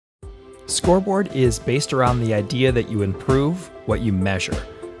Scoreboard is based around the idea that you improve what you measure.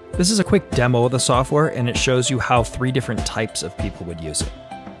 This is a quick demo of the software, and it shows you how 3 different types of people would use it.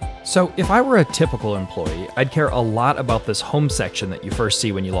 So if I were a typical employee, I'd care a lot about this home section that you first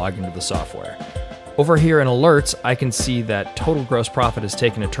see when you log into the software. Over here in alerts, I can see that total gross profit has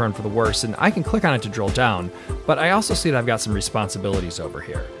taken a turn for the worse, and I can click on it to drill down, but I also see that I've got some responsibilities over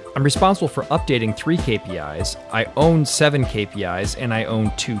here. I'm responsible for updating 3 KPIs, I own 7 KPIs, and I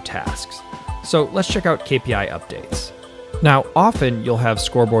own 2 tasks. So let's check out KPI updates. Now, often you'll have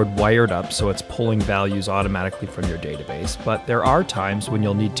Scoreboard wired up so it's pulling values automatically from your database, but there are times when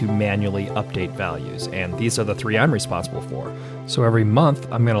you'll need to manually update values, and these are the 3 I'm responsible for. So every month,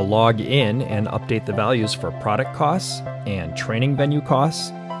 I'm going to log in and update the values for product costs, and training venue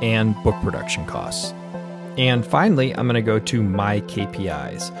costs, and book production costs. And finally, I'm going to go to My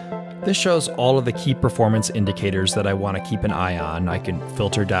KPIs. This shows all of the key performance indicators that I want to keep an eye on. I can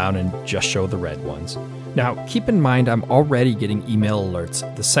filter down and just show the red ones. Now, keep in mind I'm already getting email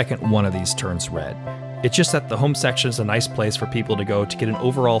alerts the second one of these turns red. It's just that the home section is a nice place for people to go to get an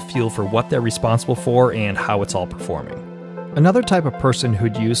overall feel for what they're responsible for and how it's all performing. Another type of person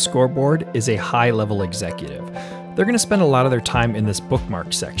who'd use Scoreboard is a high-level executive. They're going to spend a lot of their time in this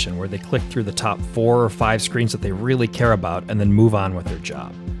bookmark section where they click through the top 4 or 5 screens that they really care about and then move on with their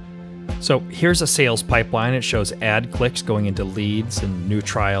job. So here's a sales pipeline. It shows ad clicks going into leads and new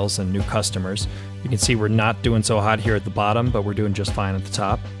trials and new customers. You can see we're not doing so hot here at the bottom, but we're doing just fine at the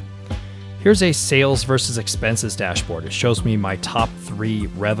top. Here's a sales versus expenses dashboard. It shows me my top 3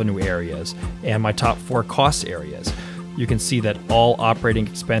 revenue areas and my top 4 cost areas. You can see that all operating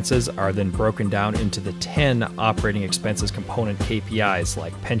expenses are then broken down into the 10 operating expenses component KPIs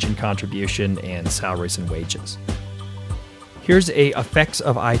like pension contribution and salaries and wages. Here's a Effects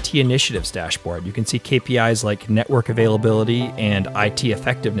of IT Initiatives dashboard. You can see KPIs like network availability and IT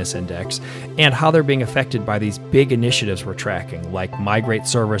effectiveness index, and how they're being affected by these big initiatives we're tracking, like migrate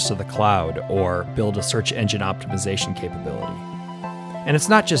servers to the cloud or build a search engine optimization capability. And it's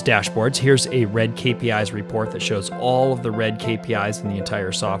not just dashboards. Here's a red KPIs report that shows all of the red KPIs in the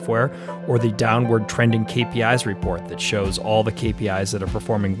entire software, or the downward trending KPIs report that shows all the KPIs that are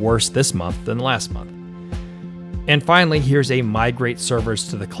performing worse this month than last month. And finally, here's a migrate servers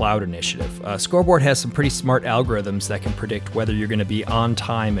to the cloud initiative. Scoreboard has some pretty smart algorithms that can predict whether you're going to be on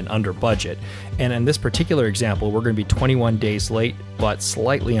time and under budget. And in this particular example, we're going to be 21 days late, but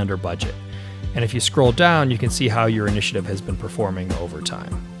slightly under budget. And if you scroll down, you can see how your initiative has been performing over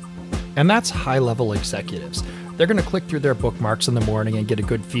time. And that's high-level executives. They're going to click through their bookmarks in the morning and get a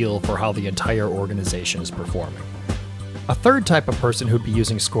good feel for how the entire organization is performing. A third type of person who'd be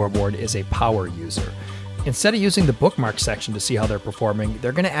using Scoreboard is a power user. Instead of using the bookmark section to see how they're performing,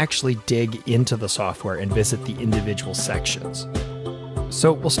 they're going to actually dig into the software and visit the individual sections.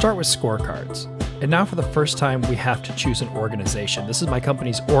 So we'll start with scorecards. And now for the first time, we have to choose an organization. This is my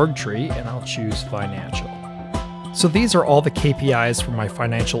company's org tree, and I'll choose financial. So these are all the KPIs for my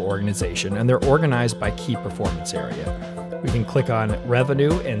financial organization, and they're organized by key performance area. We can click on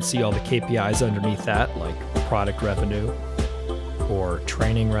revenue and see all the KPIs underneath that, like product revenue, or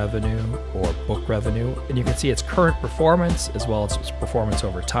training revenue, or book revenue, and you can see its current performance as well as its performance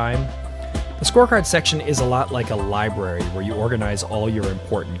over time. The scorecard section is a lot like a library where you organize all your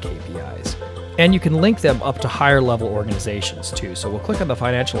important KPIs. And you can link them up to higher level organizations too. So we'll click on the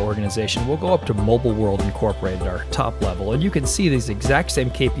financial organization, we'll go up to Mobile World Incorporated, our top level, and you can see these exact same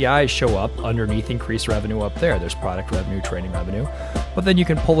KPIs show up underneath increased revenue up there. There's product revenue, training revenue, but then you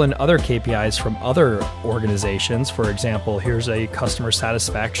can pull in other KPIs from other organizations. For example, here's a customer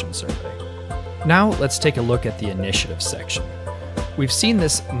satisfaction survey. Now let's take a look at the initiatives section. We've seen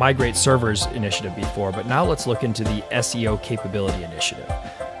this migrate servers initiative before, but now let's look into the SEO capability initiative.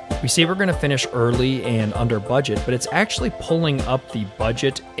 We see we're going to finish early and under budget, but it's actually pulling up the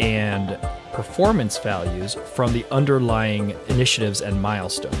budget and performance values from the underlying initiatives and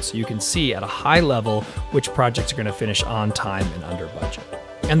milestones. So you can see at a high level which projects are going to finish on time and under budget.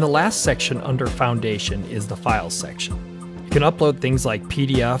 And the last section under Foundation is the Files section. You can upload things like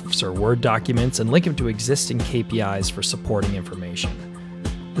PDFs or Word documents and link them to existing KPIs for supporting information.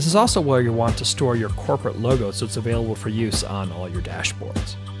 This is also where you want to store your corporate logo so it's available for use on all your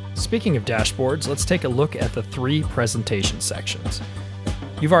dashboards. Speaking of dashboards, let's take a look at the 3 presentation sections.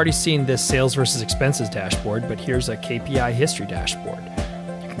 You've already seen this sales versus expenses dashboard, but here's a KPI history dashboard.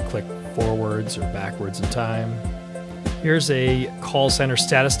 You can click forwards or backwards in time. Here's a call center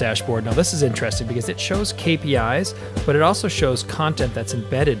status dashboard. Now this is interesting because it shows KPIs, but it also shows content that's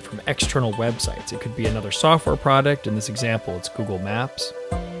embedded from external websites. It could be another software product. In this example, it's Google Maps.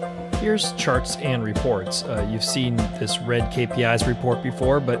 Here's charts and reports. You've seen this red KPIs report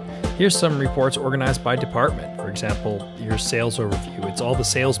before, but here's some reports organized by department. For example, here's sales overview. It's all the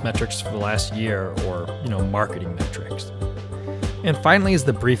sales metrics for the last year, or marketing metrics. And finally is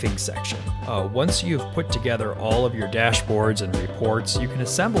the briefing section. Once you've put together all of your dashboards and reports, you can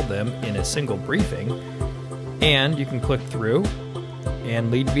assemble them in a single briefing, and you can click through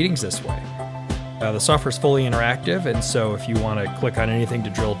and lead meetings this way. The software is fully interactive, and so if you want to click on anything to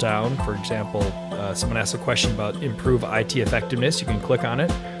drill down, for example, someone asks a question about improve IT effectiveness, you can click on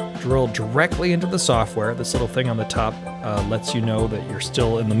it, drill directly into the software. This little thing on the top lets you know that you're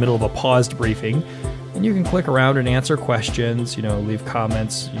still in the middle of a paused briefing, and you can click around and answer questions, leave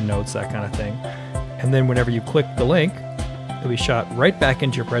comments, notes, that kind of thing. And then whenever you click the link, it'll be shot right back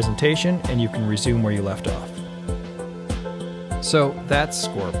into your presentation, and you can resume where you left off. So that's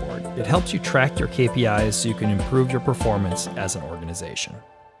Scoreboard. It helps you track your KPIs so you can improve your performance as an organization.